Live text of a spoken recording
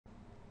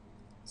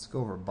Let's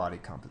go over body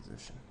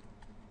composition.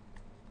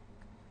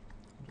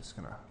 I'm just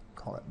going to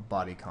call it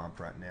body comp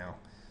right now.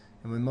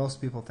 And when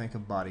most people think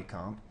of body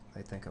comp,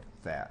 they think of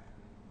fat.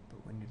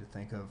 But we need to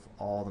think of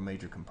all the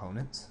major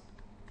components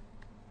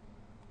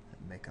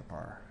that make up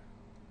our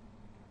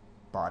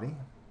body.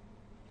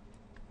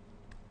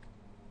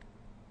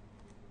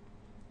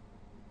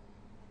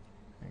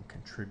 And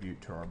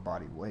contribute to our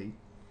body weight.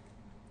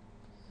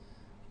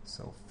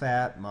 So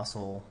fat,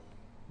 muscle,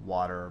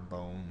 water,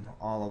 bone,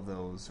 all of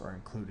those are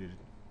included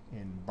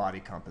in body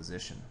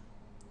composition.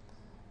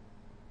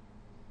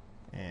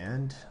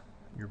 And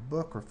your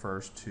book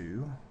refers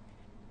to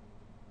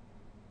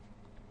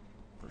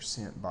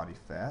percent body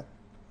fat,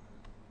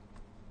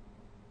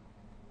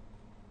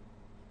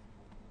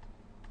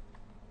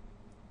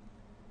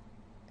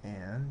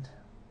 and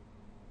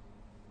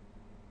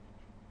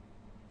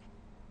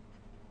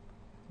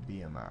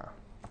BMI.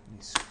 Let me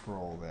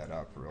scroll that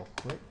up real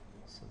quick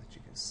so that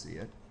you can see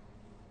it.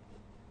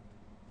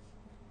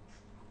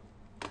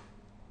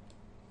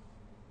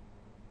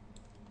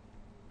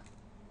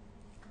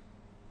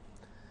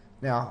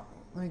 Now,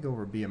 let me go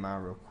over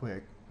BMI real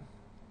quick.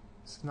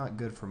 It's not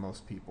good for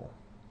most people.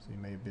 So you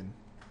may have been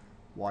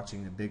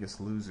watching The Biggest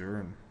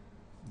Loser, and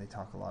they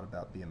talk a lot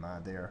about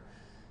BMI there.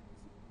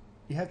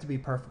 You have to be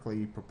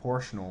perfectly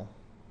proportional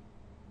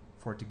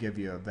for it to give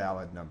you a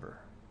valid number.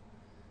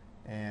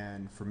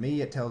 And for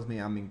me, it tells me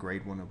I'm in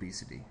grade 1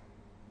 obesity.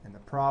 And the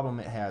problem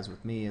it has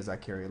with me is I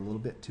carry a little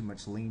bit too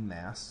much lean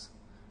mass,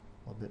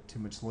 a little bit too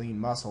much lean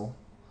muscle,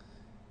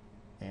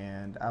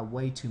 and I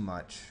weigh too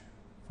much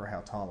for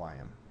how tall I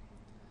am.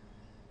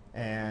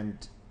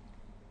 And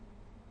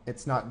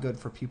it's not good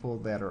for people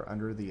that are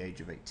under the age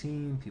of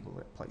 18, people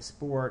that play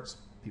sports,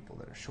 people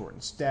that are short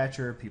in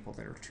stature, people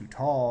that are too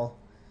tall.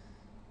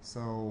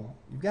 So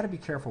you've got to be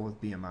careful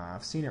with BMI.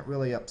 I've seen it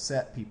really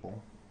upset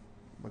people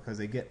because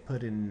they get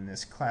put in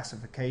this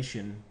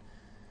classification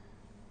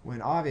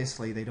when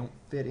obviously they don't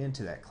fit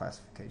into that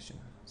classification.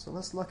 So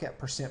let's look at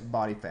percent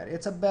body fat.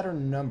 It's a better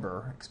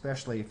number,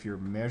 especially if you're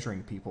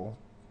measuring people.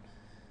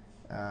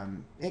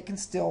 It can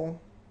still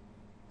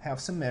have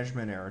some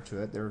measurement error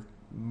to it. There are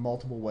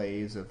multiple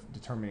ways of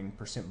determining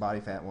percent body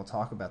fat, and we'll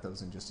talk about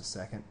those in just a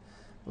second.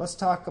 Let's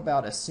talk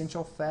about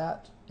essential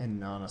fat and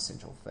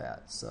non-essential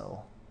fat.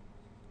 So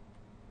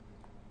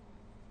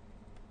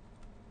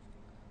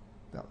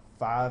about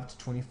 5 to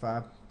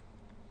 25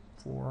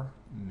 for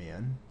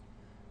men,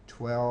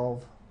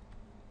 12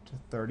 to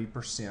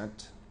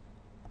 30%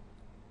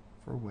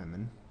 for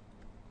women.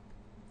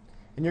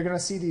 And you're going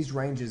to see these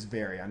ranges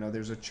vary. I know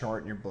there's a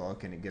chart in your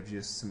book and it gives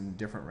you some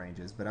different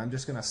ranges, but I'm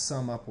just going to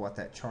sum up what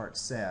that chart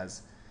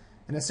says.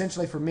 And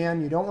essentially for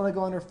men, you don't want to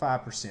go under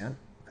 5%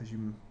 because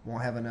you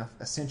won't have enough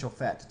essential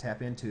fat to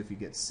tap into if you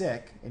get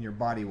sick, and your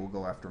body will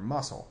go after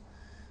muscle.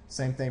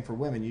 Same thing for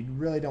women. You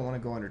really don't want to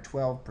go under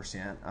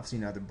 12%. I've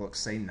seen other books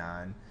say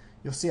 9%.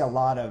 You'll see a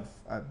lot of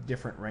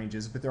different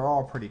ranges, but they're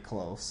all pretty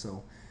close.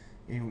 So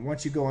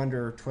once you go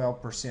under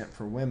 12%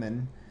 for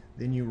women,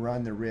 then you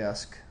run the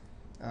risk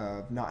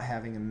of not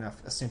having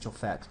enough essential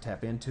fat to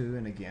tap into,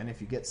 and again, if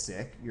you get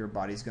sick, your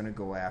body's going to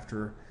go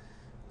after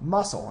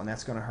muscle, and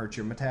that's going to hurt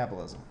your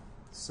metabolism.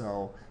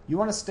 So you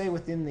want to stay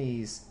within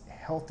these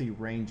healthy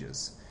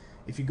ranges.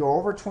 If you go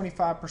over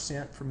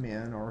 25% for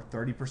men or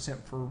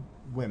 30% for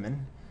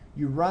women,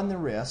 you run the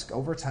risk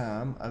over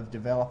time of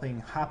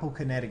developing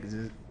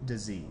hypokinetic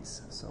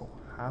disease. So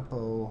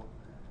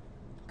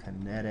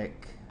hypokinetic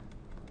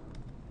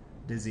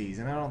disease,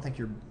 and I don't think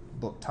your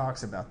book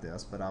talks about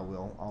this, but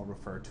I'll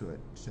refer to it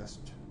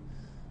just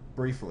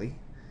briefly.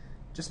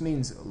 It just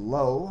means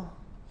low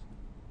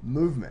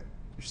movement.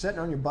 You're sitting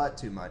on your butt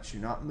too much,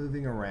 you're not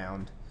moving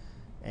around,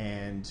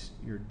 and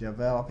you're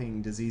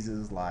developing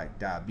diseases like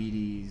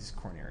diabetes,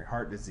 coronary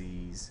heart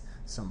disease,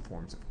 some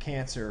forms of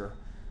cancer,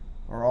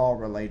 are all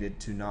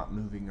related to not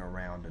moving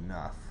around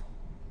enough,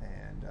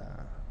 and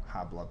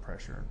high blood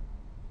pressure.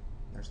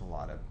 There's a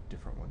lot of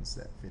different ones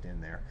that fit in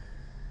there.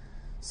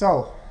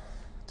 So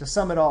to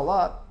sum it all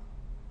up,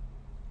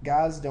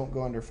 guys, don't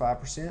go under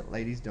 5%,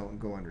 ladies, don't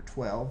go under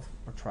 12%,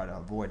 or try to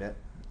avoid it,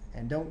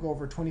 and don't go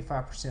over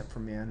 25% for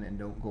men, and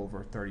don't go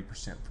over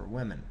 30% for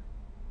women.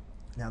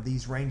 Now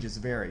these ranges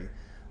vary.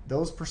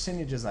 Those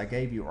percentages I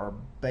gave you are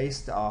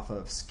based off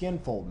of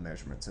Skinfold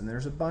measurements, and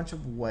there's a bunch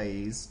of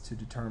ways to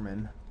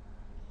determine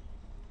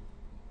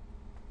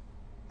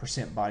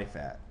percent body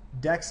fat.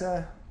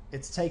 DEXA,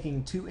 it's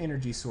taking two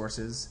energy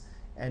sources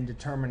and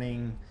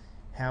determining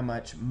how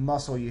much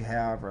muscle you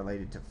have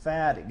related to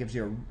fat. It gives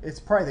you it's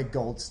probably the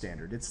gold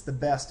standard. It's the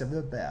best of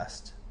the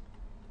best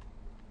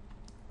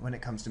when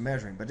it comes to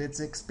measuring, but it's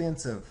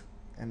expensive,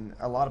 and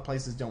a lot of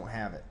places don't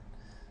have it.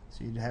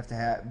 So you'd have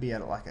to be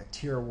at like a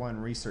tier 1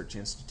 research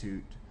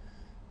institute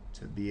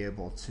to be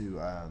able to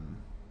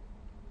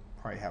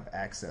probably have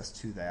access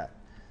to that.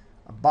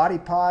 A body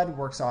pod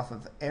works off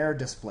of air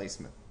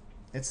displacement.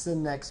 It's the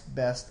next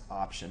best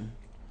option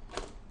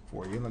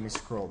for you. Let me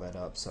scroll that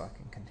up so I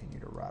can continue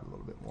to write a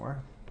little bit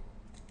more.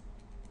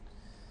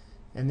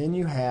 And then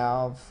you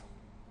have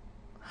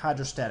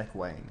hydrostatic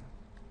weighing.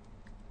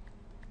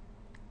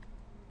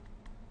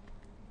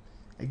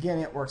 Again,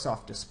 it works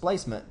off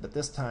displacement, but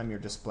this time you're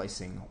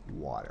displacing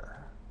water.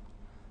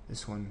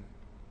 This one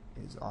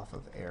is off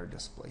of air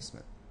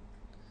displacement.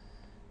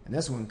 And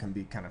this one can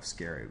be kind of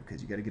scary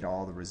because you got to get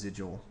all the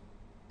residual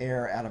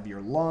air out of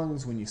your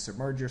lungs when you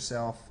submerge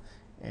yourself,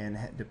 and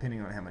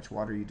depending on how much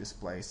water you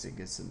displace, it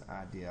gives an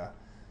idea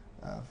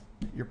of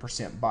your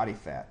percent body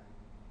fat.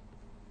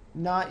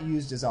 Not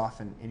used as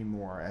often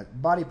anymore.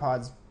 Body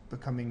pods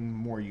becoming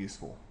more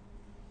useful,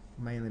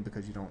 mainly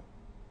because you don't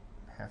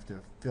have to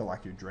feel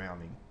like you're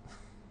drowning.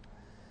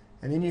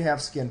 And then you have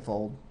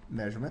Skinfold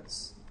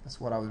Measurements. That's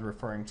what I was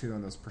referring to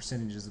in those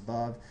percentages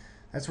above.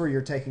 That's where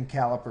you're taking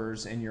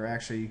calipers and you're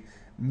actually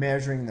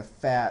measuring the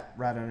fat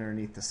right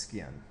underneath the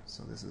skin.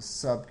 So this is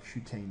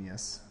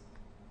subcutaneous.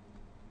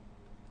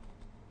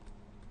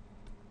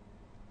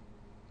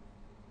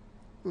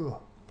 Ooh,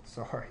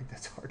 sorry,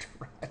 that's hard to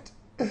write.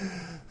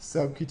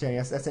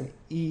 Subcutaneous, that's an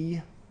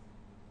E-O-U-S.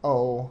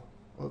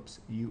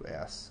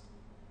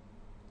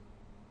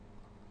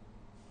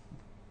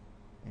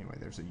 Anyway,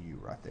 there's a U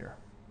right there.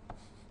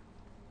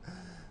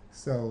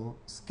 So,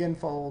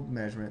 Skinfold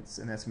Measurements,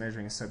 and that's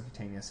measuring a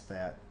subcutaneous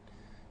fat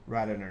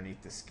right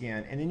underneath the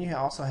skin. And then you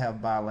also have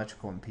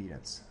bioelectrical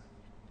impedance.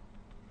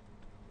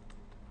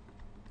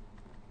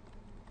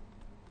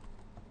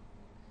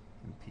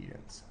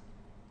 Impedance.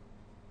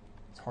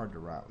 It's hard to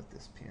write with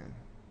this pen.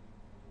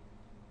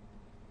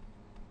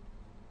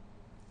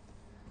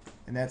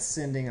 And that's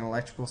sending an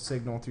electrical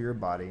signal through your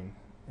body,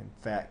 and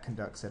fat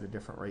conducts at a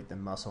different rate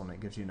than muscle, and it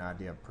gives you an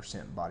idea of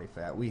percent body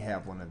fat. We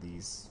have one of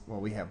these. Well,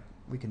 we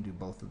can do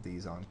both of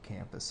these on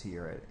campus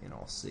here at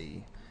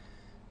NLC.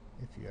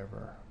 If you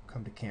ever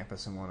come to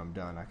campus and want them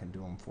done, I can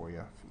do them for you.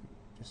 If you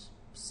just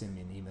send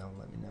me an email and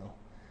let me know.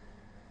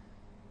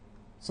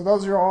 So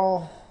those are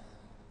all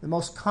the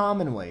most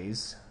common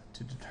ways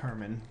to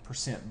determine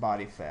percent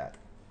body fat.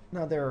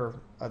 Now there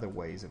are other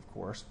ways, of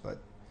course,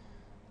 but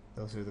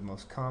those are the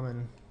most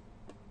common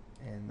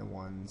and the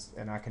ones,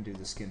 and I can do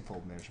the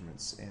Skinfold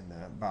measurements and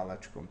the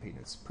bioelectrical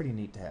impedance. Pretty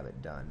neat to have it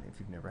done if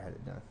you've never had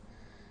it done.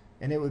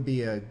 And it would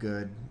be a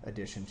good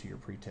addition to your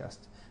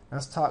pretest. Now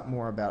let's talk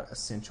more about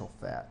essential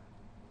fat.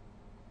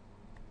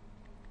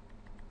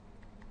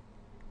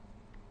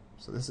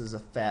 So this is a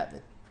fat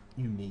that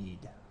you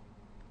need.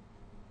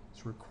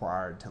 It's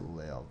required to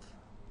live.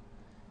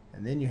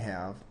 And then you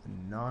have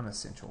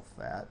non-essential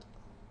fat.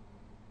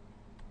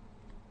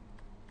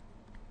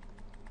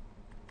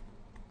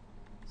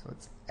 So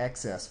it's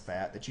excess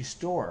fat that you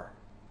store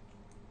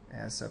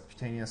as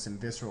subcutaneous and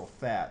visceral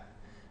fat.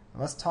 Now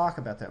let's talk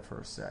about that for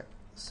a sec.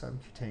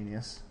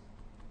 Subcutaneous.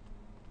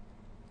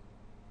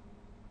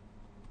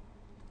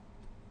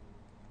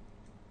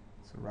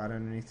 So right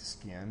underneath the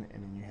skin,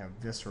 and then you have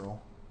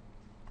visceral,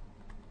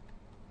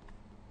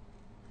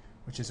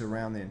 which is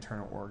around the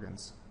internal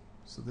organs.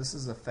 So this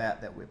is a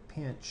fat that we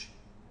pinch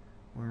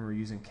when we're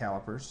using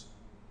calipers.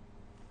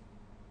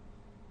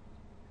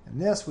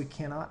 And this we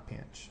cannot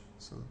pinch.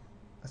 So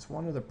that's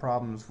one of the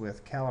problems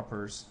with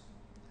calipers,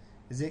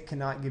 is it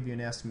cannot give you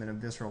an estimate of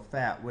visceral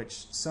fat,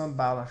 which some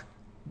bioelectrical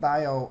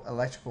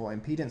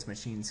impedance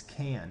machines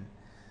can.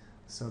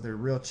 So they're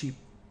real cheap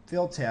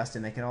field tests,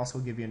 and they can also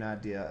give you an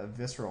idea of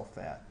visceral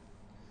fat.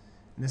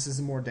 And this is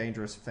a more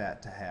dangerous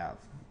fat to have.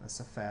 That's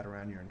the fat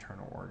around your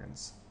internal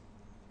organs.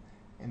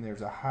 And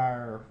there's a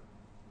higher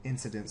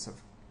incidence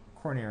of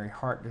coronary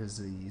heart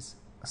disease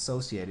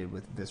associated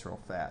with visceral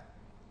fat.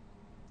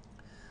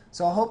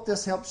 So I hope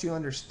this helps you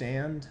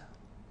understand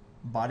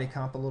body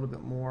comp a little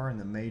bit more and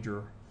the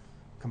major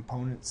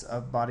components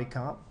of body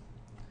comp.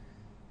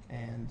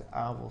 And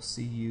I will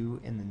see you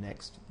in the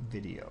next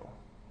video.